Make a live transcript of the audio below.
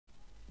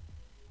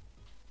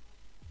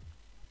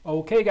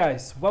Okay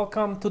guys,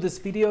 welcome to this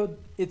video.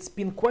 It's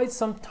been quite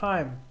some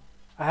time.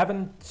 I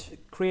haven't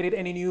created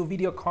any new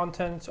video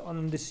content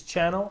on this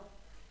channel,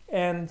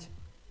 and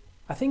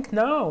I think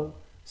now,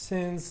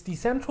 since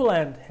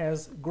Decentraland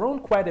has grown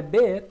quite a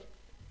bit,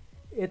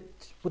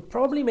 it would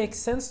probably make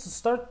sense to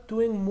start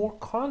doing more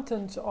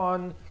content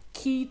on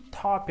key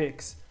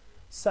topics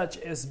such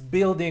as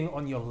building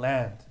on your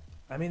land.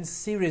 I mean,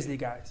 seriously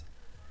guys,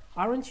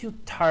 aren't you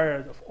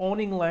tired of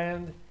owning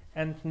land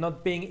and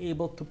not being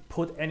able to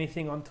put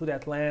anything onto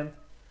that land?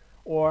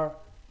 Or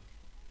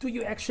do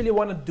you actually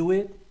want to do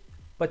it,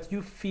 but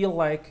you feel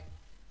like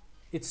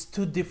it's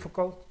too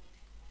difficult?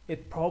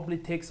 It probably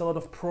takes a lot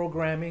of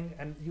programming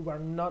and you are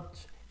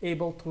not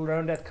able to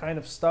learn that kind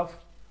of stuff.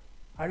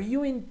 Are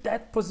you in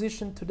that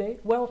position today?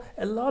 Well,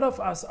 a lot of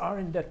us are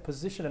in that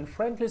position, and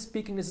frankly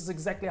speaking, this is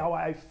exactly how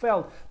I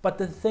felt. But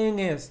the thing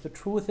is, the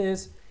truth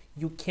is,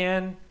 you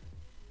can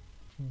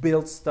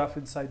build stuff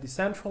inside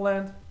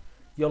Decentraland.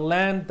 Your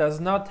land does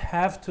not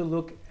have to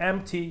look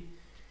empty,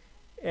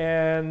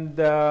 and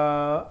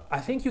I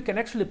think you can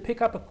actually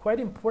pick up a quite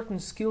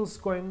important skills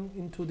going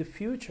into the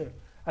future.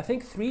 I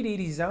think 3D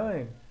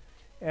design,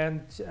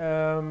 and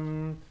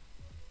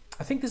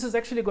I think this is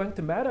actually going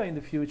to matter in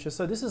the future.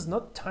 So this is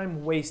not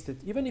time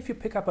wasted. Even if you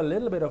pick up a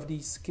little bit of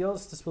these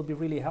skills, this will be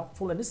really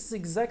helpful, and this is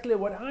exactly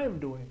what I'm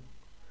doing.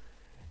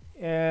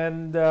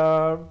 And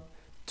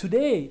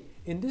today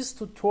in this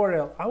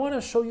tutorial, I want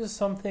to show you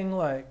something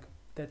like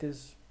that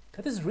is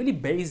really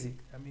basic.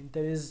 I mean,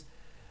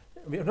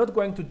 we're not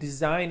going to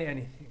design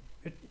anything,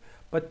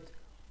 but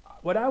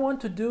what I want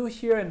to do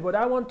here and what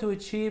I want to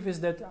achieve is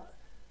that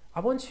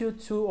I want you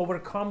to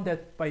overcome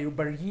that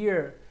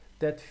barrier,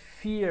 that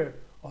fear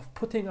of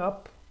putting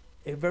up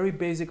a very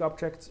basic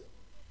object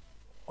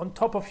on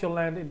top of your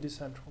land in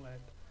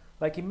Decentraland.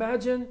 Like,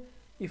 imagine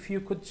if you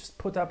could just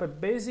put up a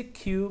basic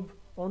cube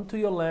onto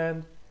your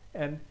land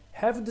and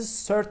have the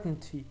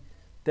certainty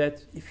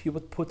that if you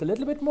would put a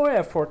little bit more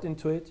effort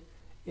into it,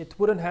 it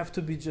wouldn't have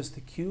to be just a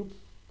cube,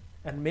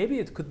 and maybe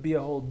it could be a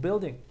whole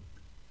building.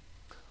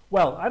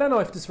 Well, I don't know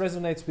if this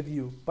resonates with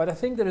you, but I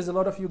think there is a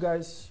lot of you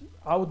guys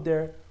out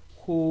there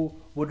who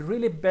would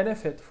really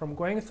benefit from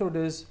going through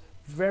this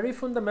very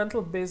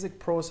fundamental basic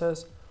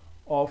process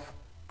of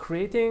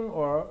creating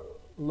or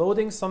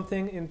loading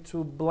something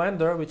into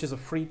Blender, which is a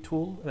free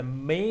tool, an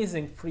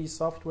amazing free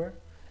software,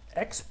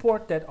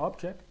 export that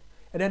object,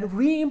 and then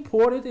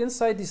re-import it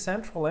inside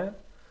Decentraland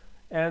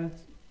and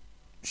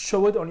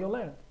show it on your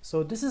land.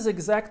 So this is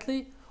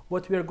exactly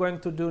what we are going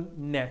to do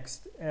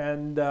next.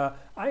 And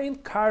I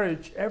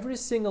encourage every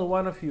single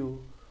one of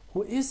you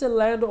who is a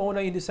landowner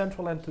in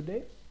Decentraland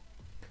today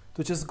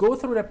to just go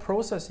through that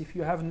process if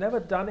you have never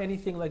done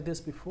anything like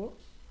this before,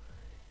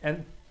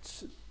 and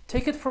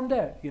take it from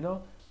there. You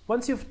know,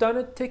 once you've done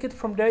it, take it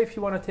from there if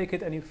you want to take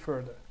it any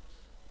further.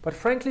 But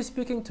frankly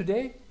speaking,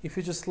 today, if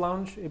you just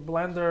launch a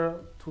Blender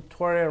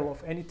tutorial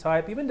of any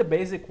type, even the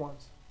basic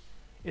ones,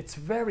 it's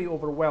very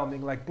overwhelming.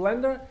 Like,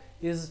 Blender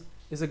is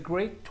a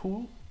great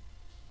tool,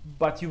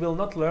 but you will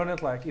not learn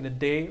it like in a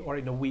day or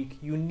in a week.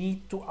 You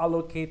need to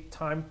allocate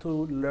time to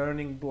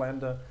learning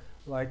Blender.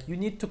 Like, you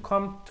need to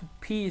come to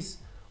peace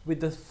with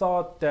the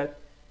thought that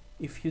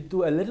if you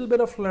do a little bit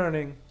of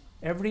learning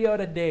every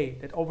other day,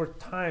 that over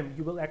time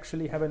you will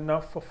actually have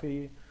enough of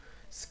a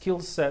skill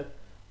set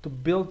to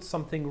build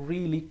something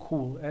really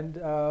cool. And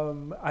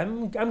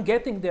I'm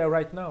getting there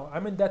right now.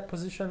 I'm in that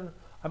position.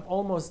 I'm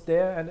almost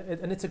there,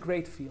 and it's a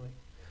great feeling.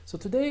 So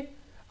today,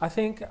 I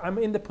think I'm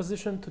in the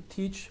position to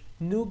teach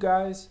new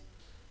guys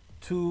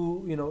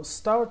to, you know,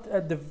 start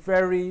at the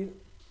very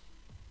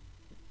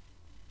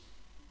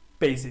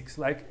basics,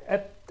 like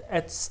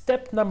at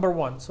step number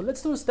one. So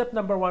let's do step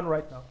number one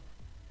right now.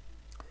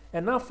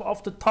 Enough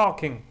of the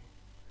talking.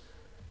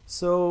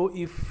 So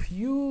if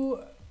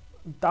you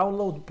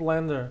download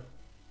Blender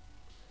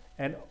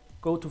and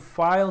go to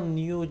File,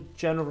 New,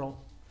 General,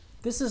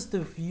 this is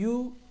the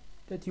view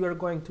that you are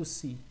going to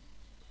see.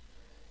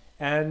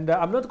 And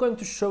I'm not going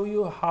to show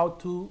you how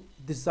to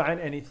design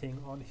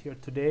anything on here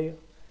today.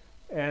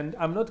 And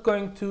I'm not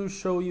going to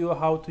show you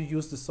how to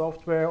use the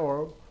software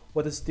or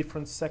what its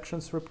different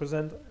sections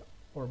represent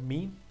or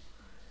mean.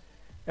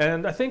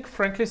 And I think,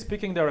 frankly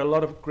speaking, there are a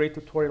lot of great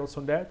tutorials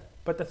on that.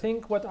 But I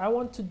think what I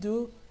want to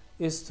do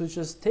is to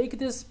just take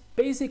this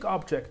basic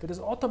object that is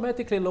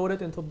automatically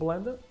loaded into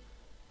Blender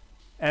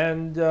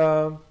and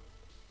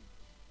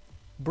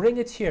bring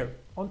it here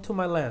onto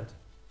my land.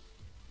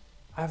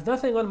 I have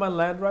nothing on my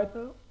land right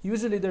now.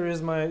 Usually there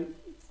is my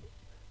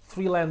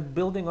 3-land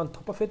building on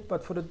top of it,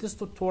 but for this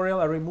tutorial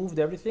I removed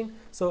everything.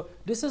 So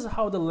this is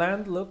how the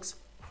land looks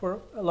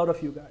for a lot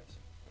of you guys.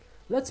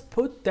 Let's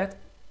put that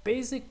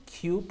basic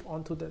cube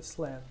onto this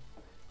land.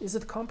 Is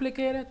it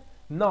complicated?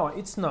 No,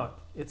 it's not.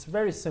 It's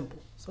very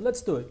simple. So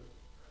let's do it.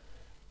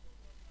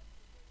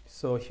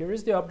 So here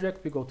is the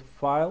object. We go to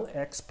File,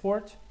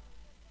 Export,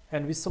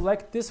 and we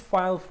select this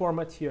file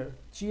format here,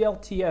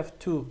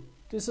 GLTF2.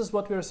 This is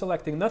what we're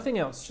selecting, nothing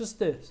else, just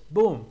this.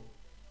 Boom.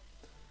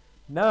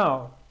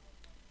 Now,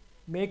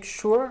 make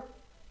sure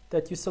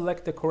that you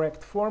select the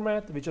correct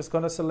format. We're just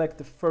going to select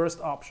the first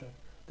option.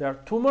 There are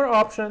two more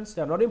options.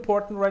 They are not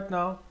important right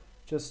now.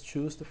 Just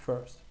choose the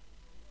first.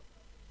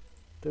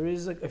 There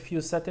is a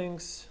few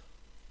settings.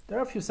 There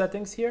are a few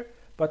settings here,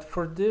 but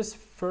for this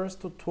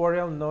first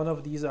tutorial, none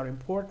of these are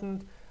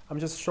important. I'm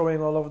just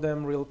showing all of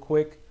them real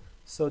quick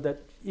so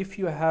that if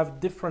you have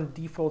different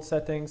default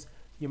settings,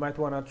 you might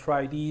want to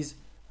try these.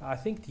 I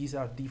think these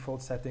are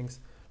default settings,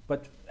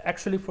 but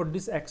actually for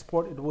this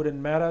export, it wouldn't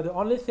matter. The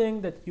only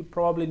thing that you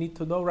probably need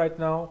to know right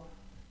now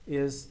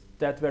is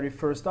that very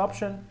first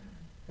option.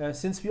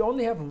 Since we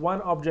only have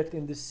one object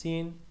in this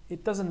scene,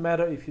 it doesn't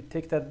matter if you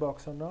tick that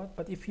box or not,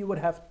 but if you would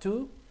have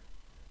two,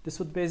 this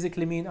would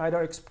basically mean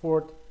either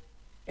export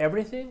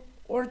everything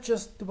or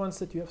just the ones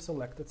that you have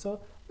selected. So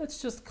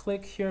let's just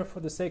click here for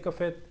the sake of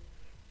it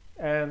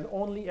and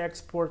only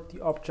export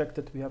the object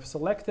that we have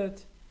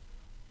selected,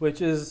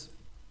 which is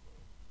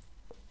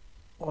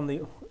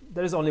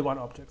there is only one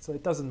object, so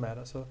it doesn't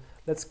matter. So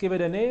let's give it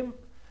a name.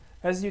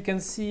 As you can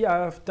see,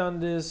 I've done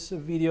this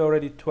video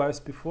already twice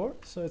before,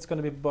 so it's going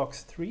to be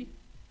box 3.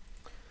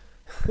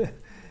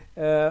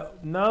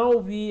 Now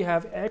we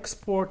have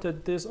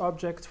exported this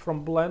object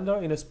from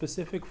Blender in a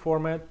specific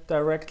format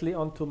directly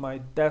onto my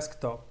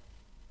desktop.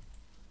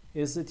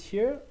 Is it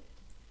here?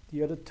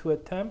 The other two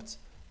attempts.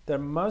 There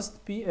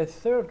must be a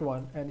third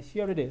one, and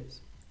here it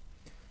is.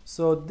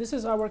 So this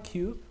is our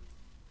cube,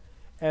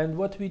 and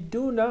what we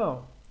do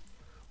now,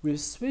 we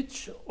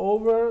switch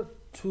over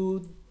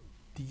to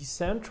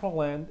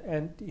Decentraland,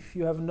 and if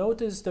you have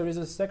noticed, there is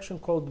a section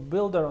called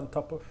Builder on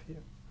top of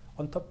here,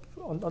 on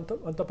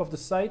top of the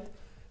site.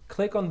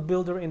 Click on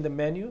Builder in the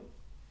menu,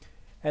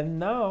 and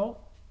now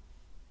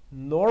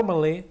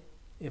normally,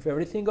 if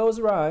everything goes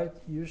right,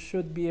 you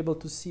should be able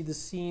to see the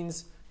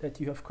scenes that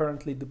you have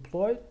currently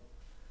deployed.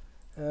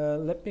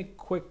 Let me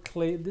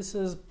quickly, this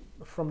is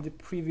from the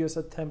previous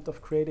attempt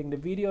of creating the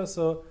video,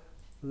 so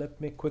let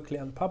me quickly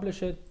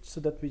unpublish it so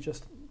that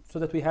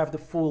we have the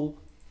full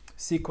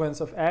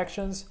sequence of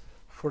actions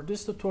for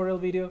this tutorial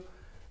video.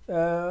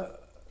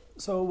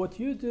 So what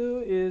you do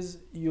is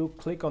you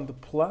click on the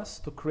plus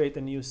to create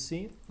a new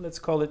scene. Let's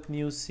call it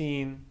new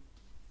scene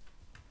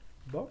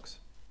box.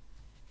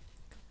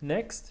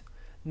 Next,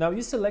 now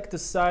you select the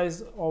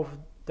size of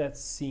that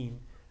scene.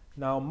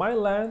 Now my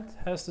land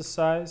has the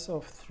size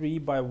of 3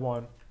 by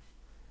 1.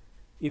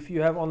 If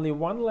you have only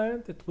one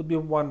land, it would be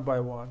 1 by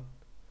 1.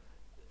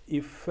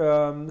 If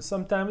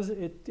sometimes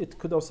it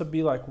could also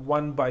be like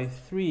 1 by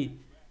 3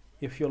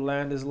 if your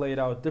land is laid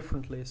out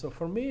differently. So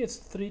for me, it's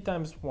 3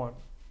 times 1.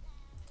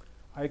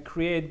 I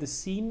create the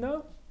scene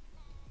now.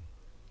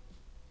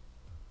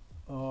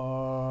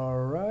 All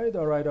right.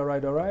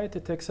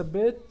 It takes a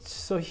bit.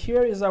 So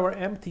here is our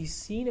empty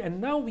scene, and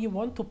now we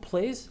want to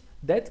place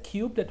that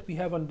cube that we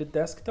have on the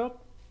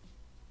desktop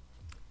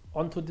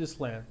onto this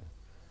land.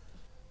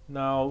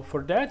 Now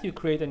for that, you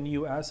create a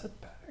new asset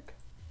pack,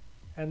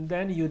 and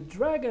then you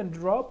drag and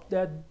drop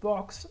that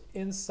box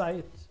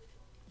inside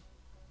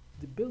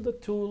the builder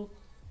tool.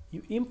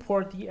 You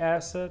import the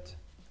asset.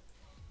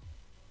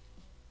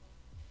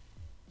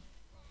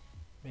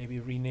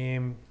 Maybe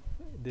rename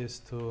this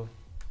to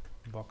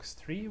box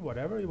 3,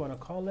 whatever you want to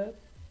call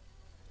it.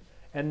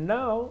 And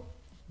now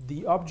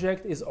the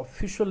object is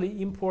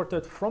officially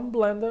imported from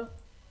Blender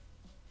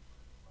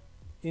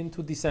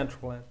into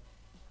Decentraland,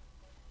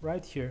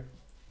 right here.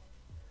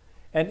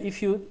 And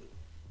if you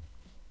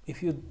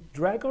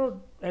drag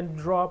and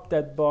drop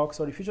that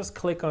box, or if you just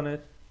click on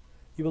it,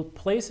 you will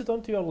place it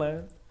onto your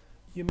land.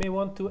 You may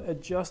want to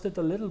adjust it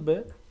a little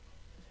bit.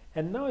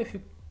 And now if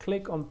you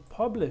click on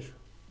publish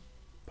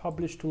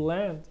to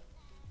land,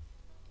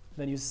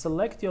 then you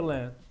select your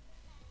land,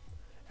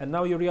 and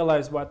now you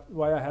realize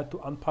why I had to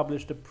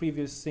unpublish the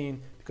previous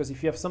scene, because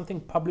if you have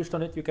something published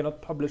on it, you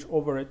cannot publish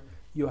over it.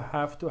 You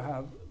have to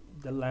have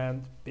the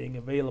land being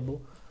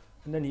available,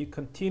 and then you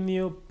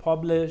continue,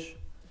 publish,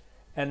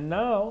 and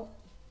now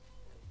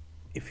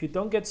if you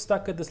don't get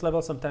stuck at this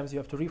level, sometimes you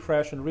have to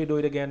refresh and redo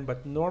it again,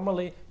 but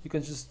normally you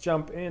can just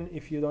jump in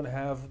if you don't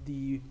have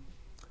the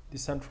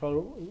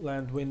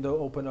Decentraland window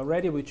open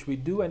already, which we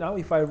do. And now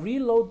if I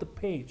reload the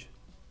page,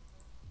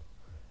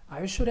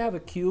 I should have a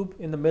cube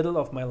in the middle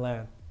of my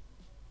land.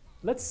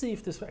 Let's see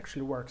if this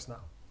actually works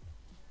now.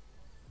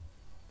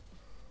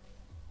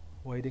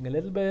 Waiting a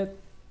little bit.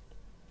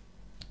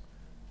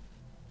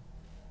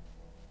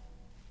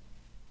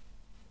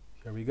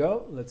 Here we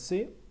go. Let's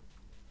see.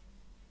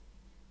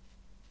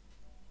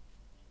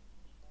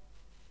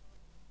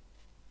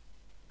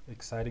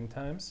 Exciting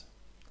times.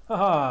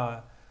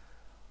 Haha.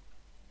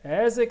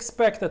 As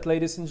expected,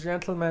 ladies and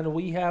gentlemen,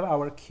 we have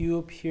our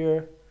cube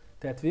here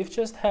that we've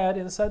just had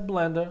inside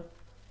Blender.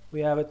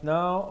 We have it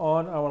now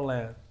on our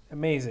land.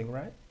 Amazing,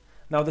 right?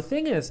 Now the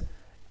thing is,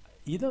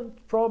 you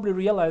don't probably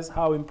realize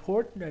how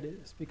important that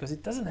is, because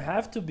it doesn't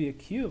have to be a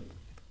cube.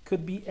 It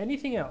could be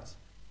anything else.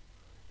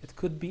 It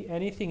could be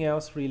anything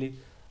else, really.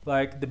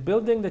 Like the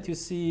building that you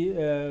see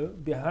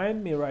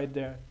behind me right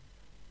there.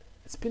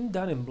 It's been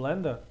done in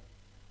Blender,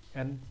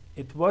 and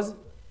it was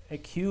a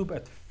cube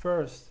at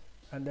first,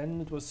 and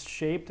then it was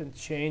shaped and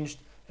changed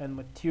and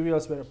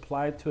materials were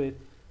applied to it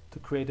to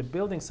create a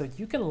building. So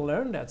you can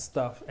learn that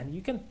stuff, and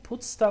you can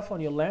put stuff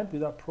on your land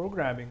without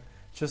programming,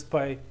 just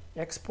by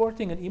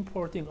exporting and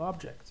importing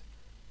objects.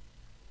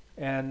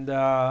 And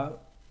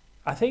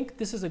I think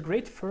this is a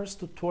great first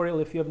tutorial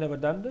if you have never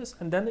done this.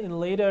 And then in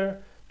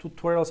later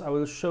tutorials I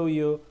will show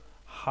you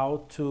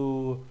how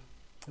to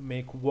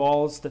make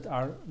walls that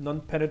are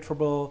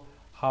non-penetrable,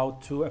 how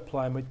to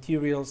apply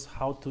materials,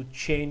 how to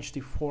change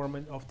the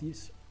form of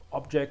these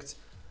objects.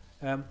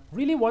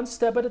 Really one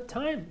step at a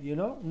time, you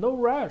know, no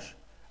rush.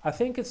 I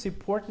think it's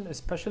important,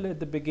 especially at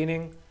the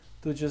beginning,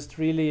 to just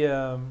really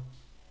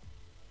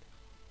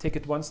take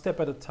it one step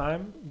at a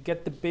time,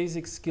 get the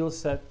basic skill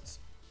sets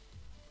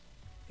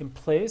in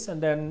place,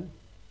 and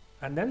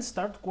then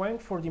start going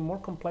for the more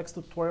complex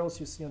tutorials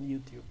you see on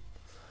YouTube.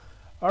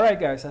 All right,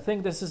 guys, I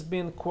think this has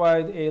been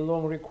quite a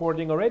long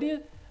recording already.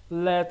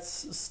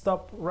 Let's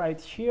stop right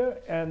here,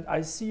 and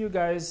I see you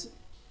guys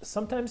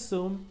sometime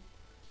soon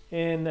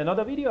in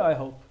another video, I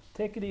hope.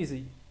 Take it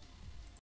easy.